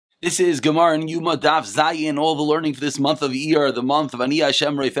This is Gemara and Yuma Daf Zayin, all the learning for this month of Iyar, the month of Ani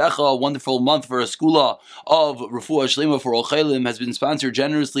Hashem Reifecha, a wonderful month for a skula of Refuah Shlema for Ochelim, has been sponsored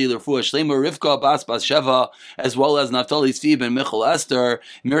generously, the Refuah Shlema, Rivka Bas Sheva, as well as Naftali Tzvi and Michal Esther.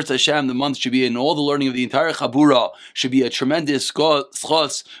 Mirz Hashem, the month should be in all the learning of the entire Chabura, should be a tremendous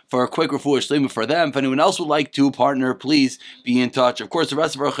schos for a quick Refuah Shlema for them. If anyone else would like to partner, please be in touch. Of course, the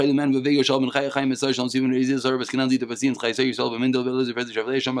rest of our Ochelim men, Vivego Shalom and Chayachayim, Mesar Shalom, Simon Reizil, Sarvas Kanandi, Tavasin, Chaysay, yourself, Amindel, Belizar, Fezir,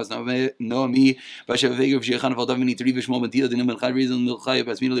 Shavlei, Shamas, Noami, Bashev Vega, Vshechan, Valdavini, Trivish, Momentila, Dinim, and Chad Reason, Milchai,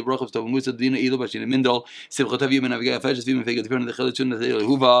 Pasmina, Librachov, Tov, Musa, Dina, Elo, Bashin, Mindel, Sibchotavi, Menavga, Fashes, Vim, Vega, Different, the Chelatun, the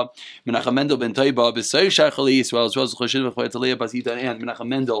Huva, Menachem Mendel, Ben Taiba, Besai Shachali, as well as Choshin, Vatalea, Pasita, and Menachem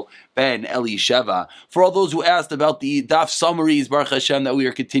Mendel, Ben Eli Sheva. For all those who asked about the DAF summaries, Baruch Hashem, that we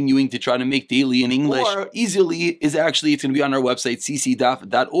are continuing to try to make daily in English, or easily, is actually, it's going to be on our website,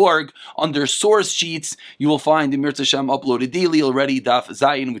 ccdaf.org. Under source sheets, you will find the Mirz Hashem uploaded daily already, DAF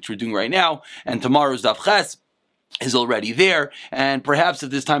Zayin, which we're doing right now, and tomorrow's Daf Ches is already there, and perhaps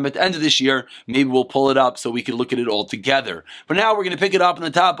at this time at the end of this year, maybe we'll pull it up so we can look at it all together. But now we're going to pick it up on the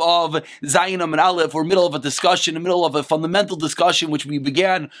top of Zayin and Aleph. We're middle of a discussion, in the middle of a fundamental discussion, which we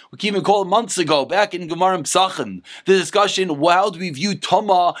began, we can even call it months ago, back in Gemara and Psachim. The discussion, how do we view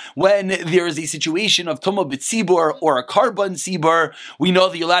Tumah when there is a situation of Tumah B'tzibur or a Karban Tzibur? We know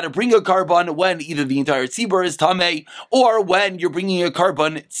that you're allowed to bring a Karban when either the entire Tzibur is Tameh, or when you're bringing a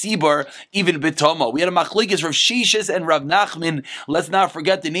Karban Tzibur, even B'Tumah. We had a Machlekes Rav Shishis and Rav Nachman. Let's not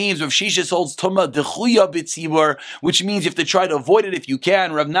forget the names. Rav Shishis holds Tumah Dechuya B'Tzibur, which means you have to try to avoid it if you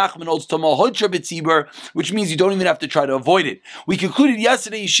can. Rav Nachman holds Tumah Hodra B'Tzibur, which means you don't even have to try to avoid it. We concluded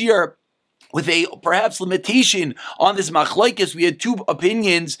yesterday's shir with a perhaps limitation on this machlokes. We had two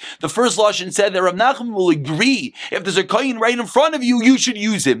opinions. The first lashon said that Rav Nachman will agree if there's a kohen right in front of you, you should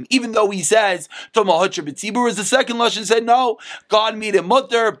use him, even though he says Tumah Hodra B'Tzibur. Whereas the second lashon said no, God made it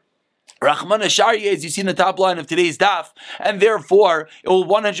mutter. Rahman Ashariya, as you see in the top line of today's daf, and therefore it will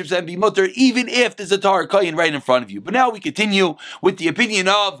 100% be mutter, even if there's a tar kohen right in front of you. But now we continue with the opinion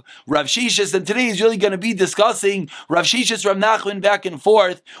of Rav Shishis, and today is really going to be discussing Rav Shishis, Rav Nachman back and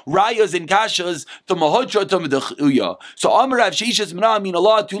forth, rayas and kashas, Tumah Hodra, Tumah Dechuya. So Amar Rav Shishis, Mina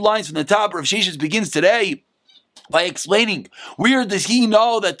Allah, 2 lines from the top. Rav Shishis begins today by explaining where does he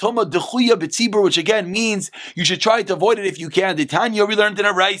know that Tumah Dechuya B'Tzibur, which again means you should try to avoid it if you can. The Tanya we learned in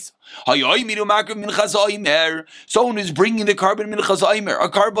a rice. Someone who's bringing the carbon minchas aimer, a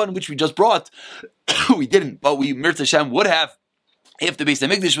carbon which we just brought. We didn't, but we Mirz Hashem would have if the Beis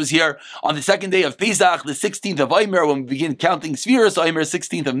HaMikdash was here on the second day of Pesach, the 16th of Aimer, when we begin counting Sfiras Aimer,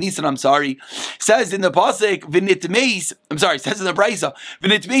 16th of Nisan, says in the Pasuk, says in the Brisa,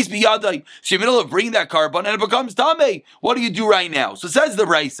 V'nitmeis biyadai. So you're in the middle of bringing that carbon and it becomes Tameh. What do you do right now? So says the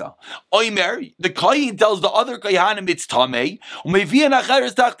Brisa, Aimer, the Kohen tells the other Kohanim it's Tameh, and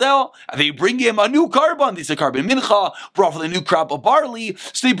they bring him a new carbon. This is a carbon mincha, brought from a new crop of barley.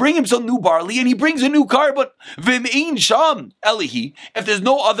 So they bring him some new barley and he brings a new carbon. V'mein sham, Elihi. If there's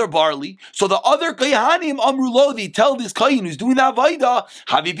no other barley, so the other Kohanim Amrulo, they tell this Kohen who's doing that Vaida,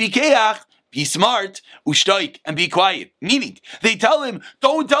 Havi Pikeach, be smart, ushtaik, and be quiet. Meaning, they tell him,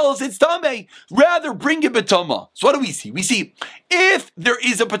 don't tell us it's Tameh, rather bring it B'Tumah. So what do we see? We see, if there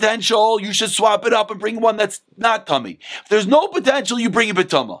is a potential, you should swap it up and bring one that's not Tameh. If there's no potential, you bring it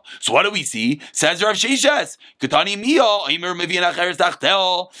B'Tumah. So what do we see? Says Rav Sheshes,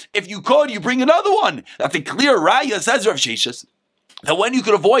 if you could, you bring another one. That's a clear raya, says Rav Sheshes, that when you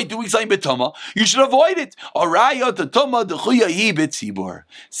could avoid doing something b'tumah, you should avoid it. Araya t'tumah d'chuya hi b'tzibur.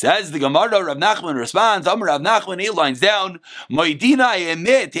 Says the Gemara. Rav Nachman responds, Amar Rav Nachman, 8 lines down, Moedina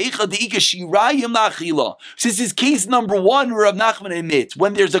emet eicha deika shirayim la'achila. This is case number 1 where Rav Nachman admits,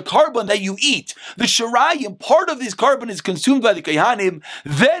 when there's a carbon that you eat, the shirayim, part of this carbon is consumed by the Kohanim,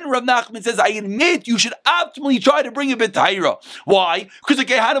 then Rav Nachman says, I admit you should optimally try to bring it b'tayra. Why? Because the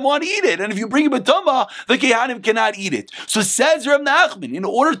Kohanim want to eat it, and if you bring it b'tumah, the Kohanim cannot eat it. So says Rav Nachman, in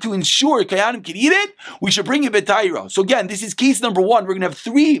order to ensure Kohanim can eat it, we should bring it b'tayra. So again, this is case number 1. We're going to have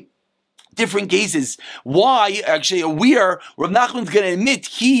 3 different cases. Why? Actually, where Rav Nachman's going to admit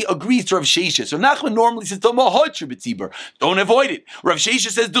he agrees to Rav Sheshes. Rav Nachman normally says, don't avoid it. Rav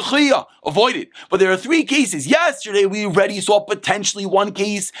Sheshes says, avoid it. But there are 3 cases. Yesterday, we already saw potentially one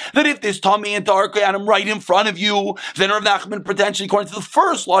case that if there's Tameh and Tar Kohanim right in front of you, then Rav Nachman potentially, according to the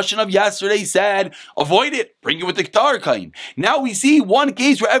first lashon of yesterday, said, avoid it. Bring it with the Tar Kohen. Now we see one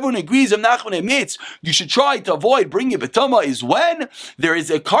case where everyone agrees, Rav Nachman admits, you should try to avoid bringing it b'tumah, is when there is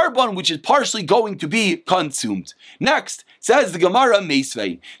a carbon which is partially going to be consumed. Next, says the Gemara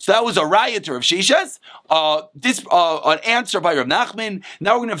Meisvei. So that was a riot of Sheshes. An answer by Rav Nachman.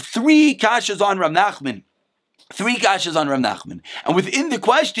 Now we're going to have 3 kashas on Rav Nachman. Three kashas on Rav Nachman. And within the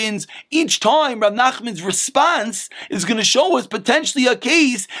questions, each time Rav Nachman's response is going to show us potentially a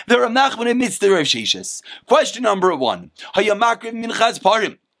case that Rav Nachman admits to Rav Sheshes. Question number 1. Hayamakriv minchas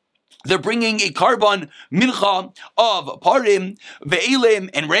parim. They're bringing a carbon mincha of parim, ve'elim,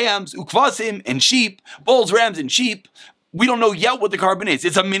 and rams, ukvasim, and sheep, bulls, rams, and sheep. We don't know yet what the carbon is.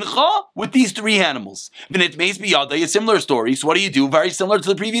 It's a mincha with these three animals. Then it may be a similar story. So what do you do? Very similar to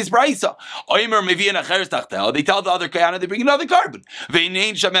the previous brisa. They tell the other kayana they bring another carbon. So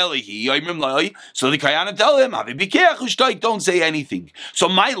the kayana tell him, don't say anything. So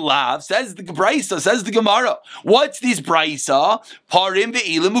my lav says the brisa, says the Gemara. What's this brisa? Parim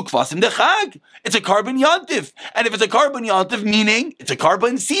ve'ilim ukvasim dechag. It's a carbon yantif. And if it's a carbon yantif, meaning it's a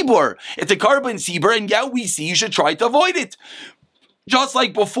carbon sibur. It's a carbon sibur, and yet we see you should try to avoid it. Just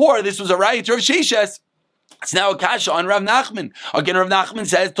like before, this was a riot of Sheshes. It's now a kasha on Rav Nachman. Again, Rav Nachman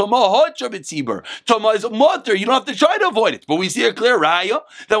says, Toma hotra b'tzibur. Toma is a mutter. You don't have to try to avoid it. But we see a clear raya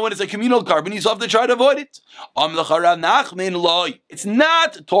that when it's a communal carbon, you still have to try to avoid it. Rav Nachman loy. It's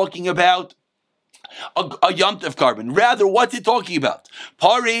not talking about a yomtiv carbon. Rather, what's it talking about?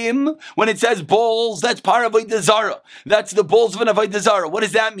 Parim, when it says bulls, that's par avodah zara. That's the bulls of an avodah zara. What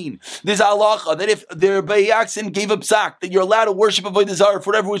does that mean? There's halacha that if their bayaksin gave a psak, that you're allowed to worship avodah zara for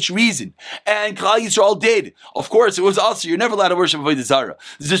whatever which reason. And Klal Yisrael did. Of course, it was also, you're never allowed to worship avodah zara.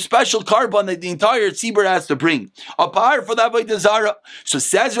 There's a special carbon that the entire tzibur has to bring. A par for the avodah zara. So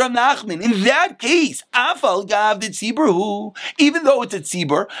says Rav Nachman, in that case, afal gav the tzibur hu, even though it's a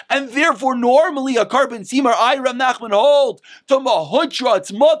tzibur, and therefore normally a carbon seamer, I Rav Nachman hold to mahutra,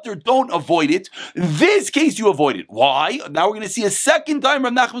 it's mutter, don't avoid it. In this case, you avoid it. Why? Now we're going to see a second time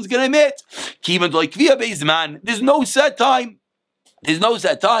Rav Nachman's going to admit, kivan like kvia beizman. There's no set time. There's no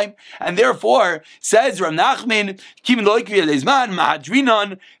set time, and therefore, says Rav Nachman,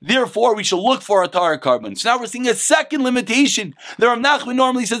 therefore we shall look for a Tara carbon. So now we're seeing a second limitation. The Rav Nachman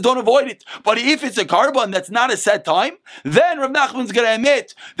normally says don't avoid it. But if it's a carbon that's not a set time, then Rav Nachman's going to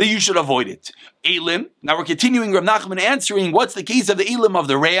admit that you should avoid it. Elim. Now we're continuing Rav Nachman answering what's the case of the Elim of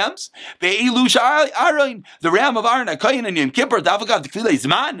the rams. The ram of Aaron HaKohen and Yom Kippur that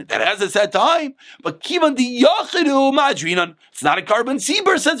has a set time. But kivan di yachidu madrinan. It's not a carbon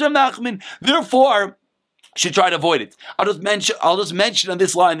seber, says Rav Nachman. Therefore, should try to avoid it. I'll just mention on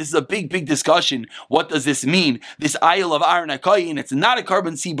this line, this is a big discussion. What does this mean? This aisle of Aaron HaKohen, it's not a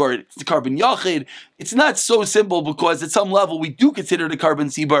carbon seber, it's the carbon yachid. It's not so simple because at some level we do consider it a carbon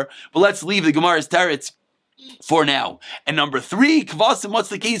seber, but let's leave the Gemara's teretz for now. And number 3, kvasim, what's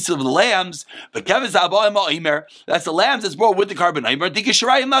the case of the lambs? That's the lambs that's brought with the carbon.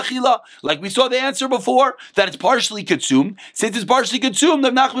 Like we saw the answer before, that it's partially consumed. Since it's partially consumed, the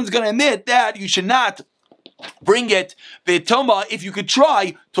Nachman's going to admit that you should not bring it betoma if you could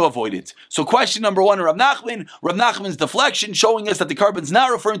try to avoid it. So question number 1, Rav Nachman's deflection showing us that the carbon's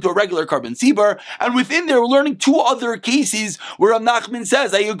not referring to a regular carbon seber, and within there we're learning 2 other cases where Rav Nachman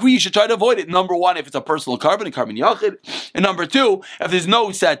says, I agree you should try to avoid it. Number 1, if it's a personal carbon, a carbon yachid, and number 2, if there's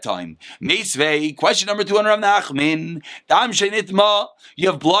no set time. Meisvei, question number 2 on Rav Nachman, Dam shenitma, you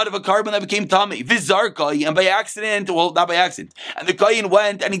have blood of a carbon that became tamei, vizarkai, and by accident, well, not by accident, and the kohen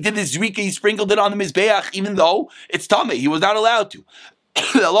went and he did this zrika, he sprinkled it on the mizbeach, even though it's tamei, he was not allowed to.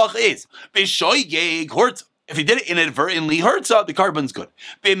 The halach is b'shoygeg hurtza. If he did it inadvertently, hurtza, the carbon's good.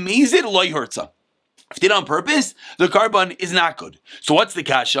 B'mizid loy hurtza. If he did it on purpose, the carbon is not good. So what's the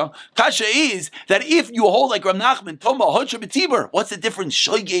kasha? Kasha is that if you hold like Rav Nachman, Toma, Hotra b'tzibur, what's the difference?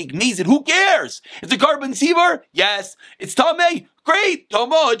 Shoygeg, mizid, who cares? It's the carbon seber? Yes. It's tamei? Great.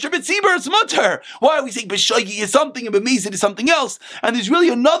 Toma, Hotra b'tzibur, it's mutter. Why are we saying b'shoygeg is something and b'mizid is something else? And there's really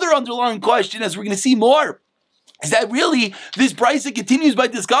another underlying question, as we're going to see more, is that really this brisa continues by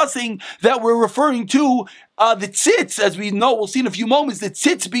discussing that we're referring to the tzitz, as we know, we'll see in a few moments, the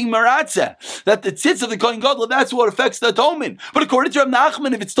tzitz being maratzeh, that the tzitz of the Kohen Gadol, that's what affects the atonement. But according to Rav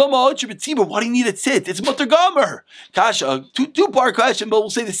Nachman, if it's Toma Hotra b'tzibur, why do you need a tzitz? It's mutter gomer. Kasha, two-part question, but we'll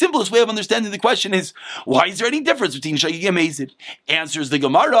say the simplest way of understanding the question is, why is there any difference between Shagig and Mezid? Answers the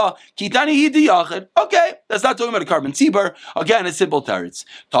Gemara, Kitani Hidi Yachid. Okay, that's not talking about a carbon seber. Again, a simple teretz.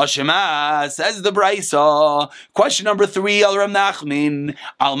 Tashema, says the brisa. Question number 3, Al Rav Nachman,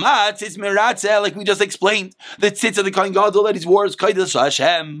 Almat is meratzeh, like we just explained. The tzitz of the Kohen Gadol that he wore is Kodesh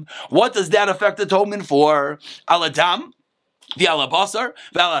Hashem. What does that affect atonement for? Aladam, the alabasar,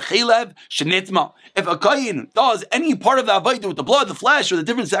 v'alachilev, shenitma. If a kohen does any part of the avodah with the blood, the flesh, or the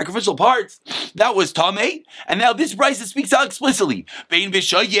different sacrificial parts, that was tamei. And now this brisa speaks out explicitly. Bein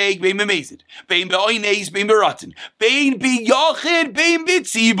b'shoyeg, bein b'mezid, bein b'oineis, bein b'ratin, bein b'yachid, bein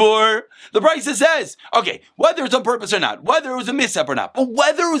b'tzibur. The Brisa says, okay, whether it's on purpose or not, whether it was a mishap or not, but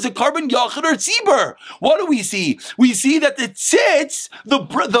whether it was a carbon yachid or tzibur, what do we see? We see that the tzitz, the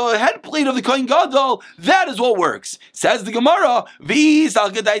head plate of the Kohen Gadol, that is what works. Says the Gemara,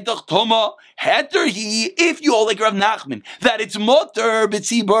 if you hold like Rav Nachman, that it's mutter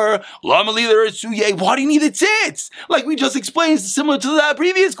b'tzibur, why do you need the tzitz? Like we just explained, similar to that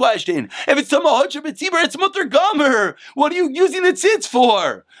previous question. If it's Tama Hocher b'tzibur, it's mutter gomer. What are you using the tzitz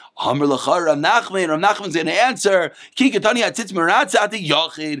for? Amr l'char Rav Nachman's going to answer,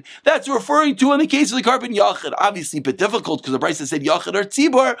 that's referring to in the case of the carbon yachid. Obviously, a bit difficult because the Brisa said yachid or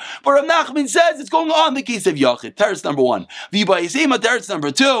tzibur, but Rav Nachman says it's going on in the case of yachid. Teretz number 1. Teretz number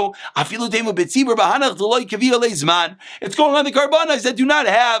 2. It's going on the carbonas that do not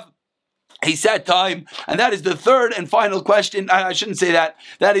have a set time, and that is the third and final question. I shouldn't say that.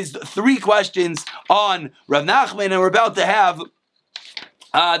 That is 3 questions on Rav Nachman, and we're about to have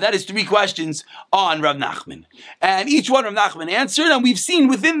that is 3 questions on Rav Nachman. And each one Rav Nachman answered, and we've seen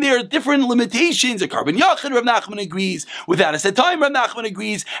within there different limitations. A carbon yachid, Rav Nachman agrees. Without a set time, Rav Nachman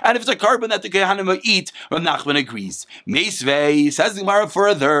agrees. And if it's a carbon that the Kohanim eat, Rav Nachman agrees. Meisvei, says the Gemara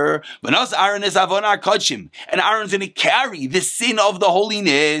further, V'nas Aaron is avona kachim. And Aaron's going to carry the sin of the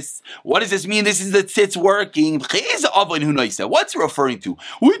holiness. What does this mean? This is the tzitz working. What's it referring to?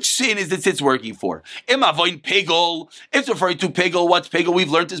 Which sin is the tzitz working for? Im avoin pigel. It's referring to pigel. What's pigel? We've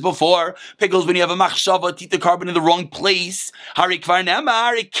learned this before. Pickles, when you have a machshava, to eat the carbon in the wrong place. Hari kvar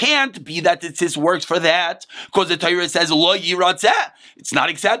nemar. It can't be that the tzitz works for that, because the Torah says lo yiratzeh. It's not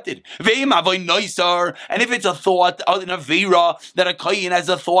accepted. Ve'im avoy noisar. And if it's a thought in a vera that a kohen has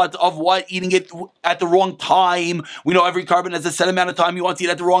a thought of what eating it at the wrong time. We know every carbon has a set amount of time you want to eat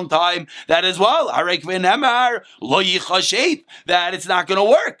at the wrong time. That as well. Hari kvar nemar lo yichashet. That it's not going to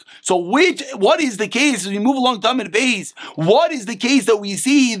work. So what is the case as we move along Tamid Beis? What is the case that we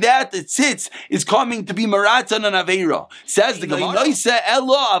see that the tzitz is coming to be maratzan and aveira? Says the Gemara.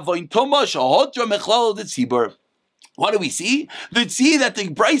 What do we see? We see that the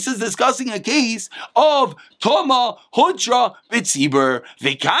Bryce is discussing a case of Toma, Hudra, Bitzibur,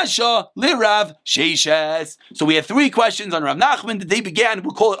 Vikasha, Lirav, Sheishes. So we have 3 questions on Rav Nachman. The day began,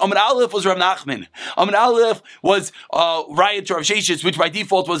 we'll call it Amud Aleph was Rav Nachman. Amud Aleph was riot to Rav Sheishes, which by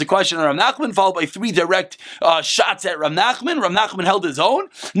default was a question on Rav Nachman, followed by 3 direct shots at Rav Nachman. Rav Nachman held his own.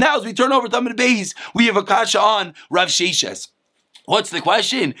 Now as we turn over to Amud Beis, we have a kasha on Rav Sheishes. What's the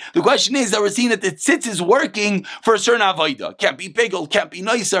question? The question is that we're seeing that the tzitz is working for a certain avodah. Can't be pigel, can't be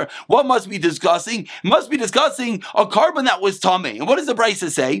nicer. What must be discussing? Must be discussing a carbon that was tamei. And what does the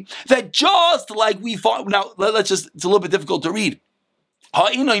Brisa say? That just like we thought, now it's a little bit difficult to read.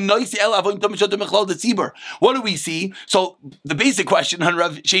 What do we see? So the basic question on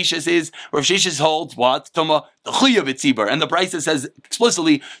Rav Sheishes is, Rav Sheishes holds what? Toma Chuya b'tzibur, and the Brisa says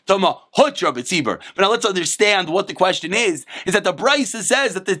explicitly Toma Hutra b'tzibur. But now let's understand what the question is that the Brisa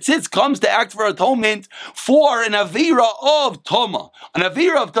says that the tzitz comes to act for atonement for an avira of Toma, an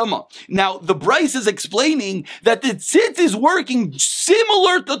avira of Toma. Now the Brisa is explaining that the tzitz is working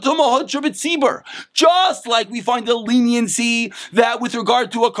similar to Toma Hutra b'tzibur, just like we find the leniency that with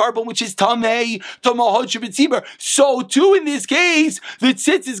regard to a carbon which is Tamei, Toma Hutra b'tzibur, so too in this case the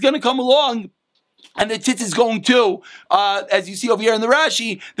tzitz is going to come along. And the tzitz is going to, as you see over here in the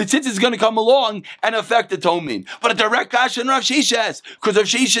Rashi, the tzitz is going to come along and affect atonement. But a direct kasha in Rav Sheishes, because Rav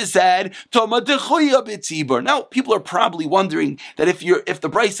Sheishes said, Toma dechuya b'tzibur. Now, people are probably wondering that if the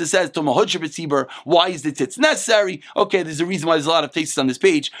Brisa says Toma hodja b'tzibur, why is the tzitz necessary? Okay, there's a reason why there's a lot of texts on this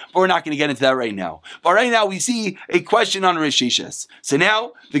page, but we're not going to get into that right now. But right now, we see a question on Rav Sheishes. So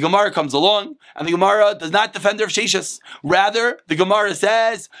now, the Gemara comes along, and the Gemara does not defend Rav Sheishes. Rather, the Gemara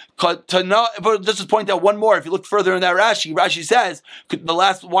says, but let's just point out one more. If you look further in that Rashi says, the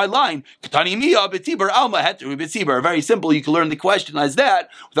last wide line, very simple. You can learn the question as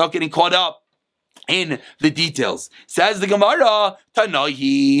that without getting caught up in the details. Says the Gemara,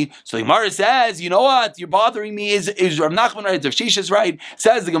 Tanahi. So the Gemara says, you know what? You're bothering me. Is Rav Nachman right? Is Rav Sheishes right?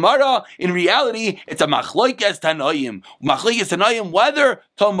 Says the Gemara, in reality, it's a machloikes Tanayim. Machloikes Tanayim, whether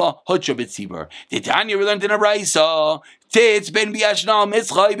Toma Hutra b'tzibur. The Tanya we learned in a Brisa, Tzitz ben biashna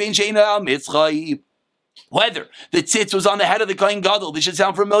mitzchay ben sheina mitzchay. Whether the tzitz was on the head of the Kohen Gadol, this should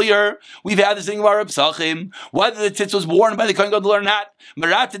sound familiar. We've had this thing about Reb Psachim. Whether the tzitz was worn by the Kohen Gadol or not.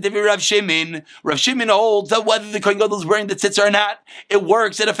 Marat Devi Rav Shimon. Rav Shimon holds that whether the Kohen Gadol is wearing the tzitz or not, it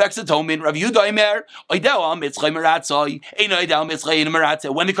works, it affects atonement. Rav Yehuda Omer, Oidea mitzchay maratzai, Eino Oidea mitzchay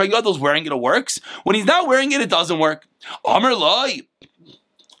maratzai. When the Kohen Gadol is wearing it, it works. When he's not wearing it, it doesn't work. Amar Loi.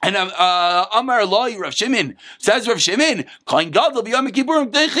 And Amar Loi, Rav Shimon, says Rav Shimon, Kohen Gadol b'Yom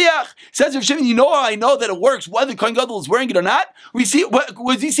Kippurim Teichiach. Says Rav Shimon, you know how I know that it works, whether Kohen Gadol is wearing it or not? We see, what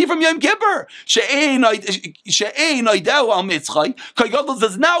does he see from Yom Kippur? She'ein Oideu al Mitzchay. Kohen Gadol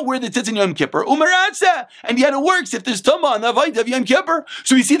does not wear the tzitz in Yom Kippur, Umaratzeh. And yet it works if there's Tumah on the Avodah of Yom Kippur.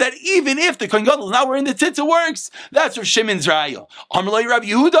 So we see that even if the Kohen Gadol is not wearing the tzitz, it works. That's Rav Shimon's raya. Amar Loi, Rav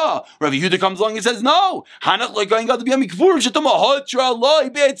Yehuda. Rav Yehuda comes along and says, no. Hanach like Kohen Gadol b'Yom Kippur, Shetumah Hotra Loi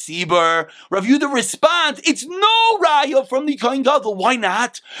Tzibur. Rav Yehuda responds, it's no raya from the Kohen Gadol. Why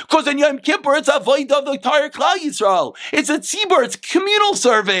not? Because on Yom Kippur, it's a void of the entire Klal Yisrael. It's a tzibur, it's communal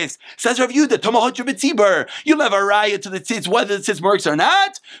service. Says Rav Yehuda, Tomahotcha b'tzibur. You'll have a raya to the tzitz, whether the tzitz works or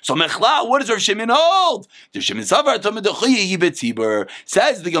not. So Mechla, what does Rav Shimon hold? The Shimon Savar, Tomadechuya b'tzibur.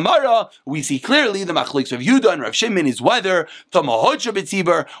 Says the Gemara, we see clearly the Machlokes Rav Yehuda and Rav Shimon is whether Tomahotcha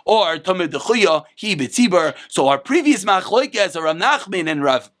b'tzibur or Tomadechuya b'tzibur. So our previous Machlokes are Rav Nachman and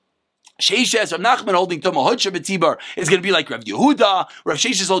Rav Sheishes, Rav Nachman holding Tumah Hodsha B'tzibur is going to be like Rav Yehuda. Rav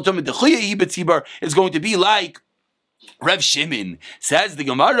Sheishes holding Tumah Dechuya B'tzibur is going to be like Rav Shimon. Says the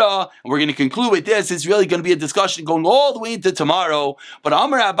Gemara, and we're going to conclude with this. It's really going to be a discussion going all the way into tomorrow. But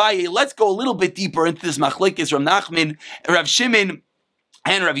Amar Abaye, let's go a little bit deeper into this machlekes Rav Nachman, Rav Shimon,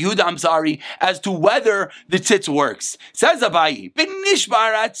 and Rav Yehuda, as to whether the tzitz works. Says Abaye, if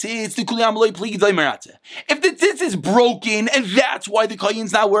the tzitz is broken and that's why the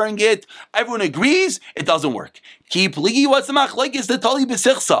kohen's not wearing it, everyone agrees it doesn't work. What's the machlekes? The tali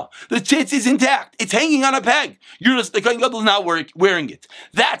b'sichsa. The tzitz is intact. It's hanging on a peg. The kohen gadol is not wearing it.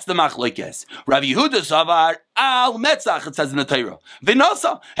 That's the machlekes. Rav Yehuda savar al metzach. It says in the Torah.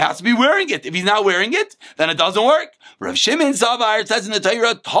 Vinasa has to be wearing it. If he's not wearing it, then it doesn't work. Rav Shimon savar. It says in the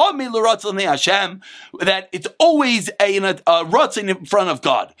Torah tamid l'ratzon Hashem that it's always a ratzon in front of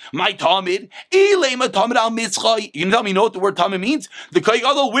God. My tamid ilema tamid al mitzchay. You can tell me, you know what the word tamid means? The kohen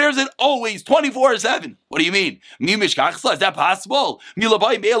gadol wears it always 24/7. What do you mean? Is that possible? He has to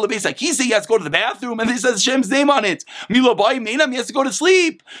go to the bathroom and it says Hashem's name on it. He has to go to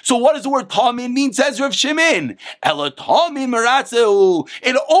sleep. So what does the word tamin mean, says Rav Shimon? It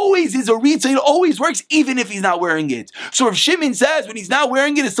always is a ritza, it always works even if he's not wearing it. So Rav Shimon says when he's not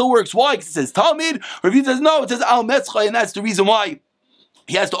wearing it, it still works. Why? Because it says tamid. Rav Shimon says no, it says al metzchay, and that's the reason why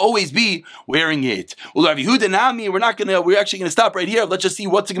he has to always be wearing it. Well, Rav Yehuda Nami, we're actually going to stop right here. Let's just see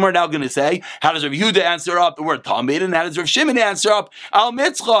what's the Gemara now going to say. How does Rav Yehuda answer up the word tamid, and how does Rav Shimon answer up al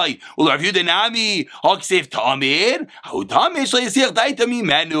mitzchay? Well, Rav Yehuda Nami, Haksef tamid, how tamid shleisiach daitami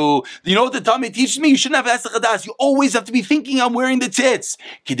menu. You know what the tamid teaches me? You shouldn't have esachadas. You always have to be thinking I'm wearing the tzitz.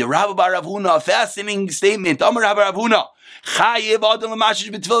 Kid Rav bar Rav Huna, a fascinating statement. Amar Rav Huna. We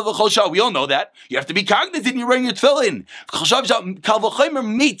all know that. You have to be cognizant you're wearing your tefillin.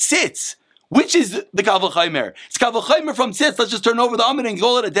 Which is the Kal V'Chomer? It's Kal V'Chomer from tzitz. Let's just turn over the Amid and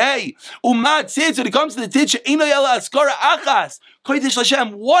call it a day. Umat tzitz, when it comes to the tzitz, Eino Yela Askara Achas. Kodesh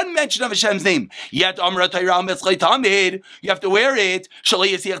Hashem, one mention of Hashem's name. Yet Amra Tayram Metzchay Tamid. You have to wear it.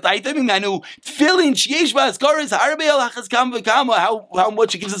 Shalei Yasiach Taitam Imanu. Tefillin Sheish Ba'Askaras Harbe Alachas Kam V'Kama. How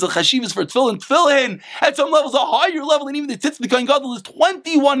much it gives us a chashivas for tefillin. Tefillin at some levels a higher level, and even the tzitz of the Kohen Gadol is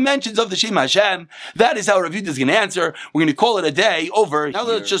 21 mentions of the Shem Hashem. That is how Rav Yehuda is going to answer. We're going to call it a day over. Now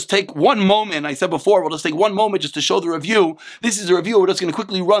let's just take one moment. I said before, we'll just take one moment just to show the review. This is a review. We're just going to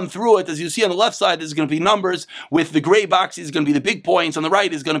quickly run through it. As you see on the left side, there's going to be numbers with the gray boxes. Is going to be the big points. On the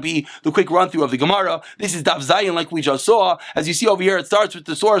right is going to be the quick run through of the Gemara. This is Daf Zayin, like we just saw. As you see over here, it starts with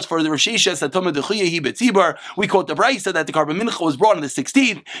the source for the Rosh Hashanah that Tomei Dechuya Hi B'Tzibur. We quote the Brayso that the Karban Mincha was brought on the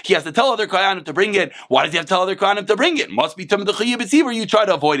 16th. He has to tell other Kohanim to bring it. Why does he have to tell other Kohanim to bring it? Must be Tomei Dechuya B'Tzibur. You try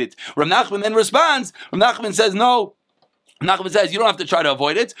to avoid it. Rav Nachman then responds. Rav Nachman says no. Rav Nachman says you don't have to try to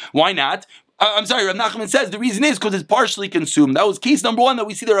avoid it. Why not? Rav Nachman says the reason is because it's partially consumed. That was case number one that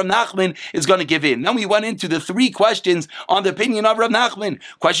we see that Rav Nachman is going to give in. Then we went into the three questions on the opinion of Rav Nachman.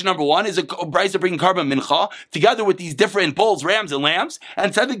 Question number one is a Brayso bringing Karban Mincha together with these different bulls, rams, and lambs.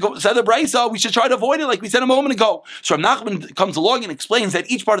 And said the Brayso, we should try to avoid it like we said a moment ago. So Rav Nachman comes along and explains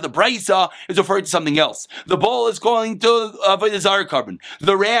that each part of the Brayso is referring to something else. The bull is calling to Avodah Zarah Karban.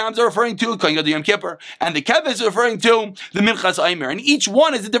 The rams are referring to Kohen Gadol Yom Kippur. And the keves is referring to the Minchas Aimer. And each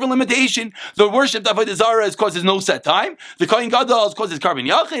one is a different limitation. The worship of Avodah Zarah is causes no set time. The Kohen Gadol is causes Karban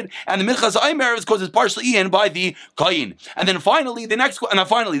Yachid, and the Minchas Aimer is causes partially in by the Kohen. And then finally, then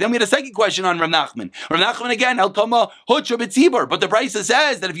we had a second question on Rav Nachman. Rav Nachman again, El Toma Hotra B'Tzibur, but the Brayso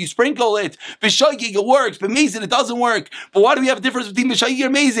says that if you sprinkle it, B'Shaygig it works, but Mezid it doesn't work. But why do we have a difference between B'Shaygig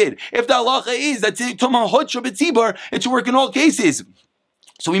and Mezid? If the halacha is that Toma Hotra B'Tzibur, it should work in all cases.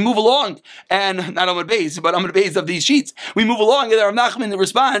 So we move along, and not Amud Beis, but Amud Beis of these sheets. We move along, and Rav Nachman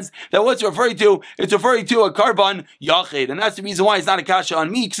responds that what's referring to, it's referring to a carbon yachid, and that's the reason why it's not a kasha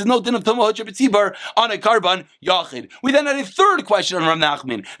on me, because there's no din of Tumah Hutcha B'tzibur on a carbon yachid. We then had a third question on Rav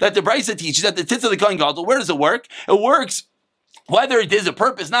Nachman, that the Brisa teaches that the titz of the Kohen Gadol, where does it work? It works whether it is a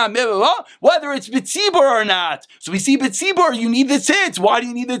purpose, not whether it's B'tzibur or not. So we see B'tzibur, you need the tzitz. Why do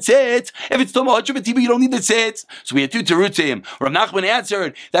you need the tzitz? If it's Tumah Hutcha B'tzibur, you don't need the tzitz. So we had two terutzim. Rav Nachman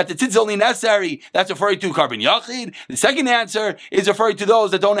answered that the tzitz is only necessary. That's referring to carbon yachid. The second answer is referring to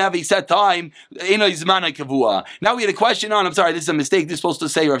those that don't have a set time. Now we had a question on, I'm sorry, this is a mistake. This is supposed to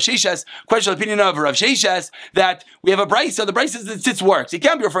say Rav Sheshes. Question opinion of Rav Sheshes that we have a brisa. The brisa says the tzitz works. It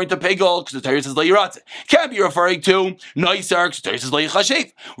can't be referring to pegel because the Torah says lo yiratze. It can't be referring to noiser because the Torah says lo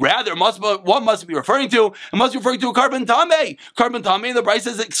yichashev. Rather, what must it be referring to? It must be referring to a carbon tameh. Carbon tameh, the brisa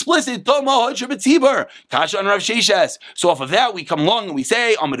says explicit Tumah Hutcha B'tzibur. Kasha on Rav Sheshes. So off of that, we come along and we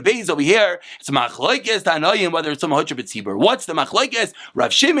say Amud Beis over here. It's a machlokes tanoim whether it's Tumah Hutcha B'tzibur. What's the machlokes?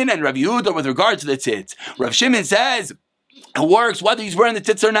 Rav Shimon and Rav Yehuda with regard to the tzitz. Rav Shimon says it works whether he's wearing the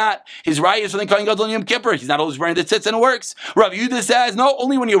tzitz or not. His raya is from the Kohen Gadol Yom Kippur. He's not always wearing the tzitz, and it works. Rav Yehuda says no,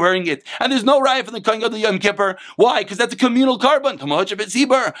 only when you're wearing it. And there's no raya from the Kohen Gadol Yom Kippur. Why? Because that's a communal carbon. Tumah Hutcha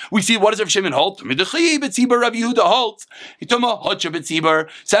B'tzibur. We see what does Rav Shimon hold? Tumah B'tzibur. Rav Yehuda holds Tumah Hutcha B'tzibur.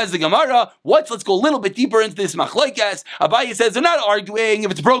 Says the Gemara. Let's go a little bit deeper into this machlokes. Abaye says they're not arguing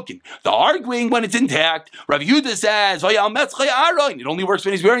if it's broken. They're arguing when it's intact. Rav Yehuda says it only works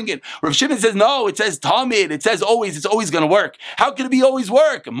when he's wearing it. Rav Shimon says no. It says tamid. It says always. It's always going to work. How can it be always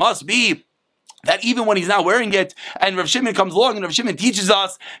work? It must be that even when he's not wearing it, and Rav Shimon comes along, and Rav Shimon teaches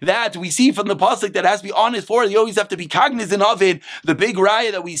us that we see from the pasuk that has to be on his forehead, you always have to be cognizant of it. The big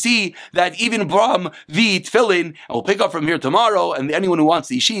raya that we see that even from the tefillin, and we'll pick up from here tomorrow, and anyone who wants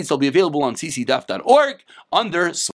these sheets, they'll be available on ccdaf.org under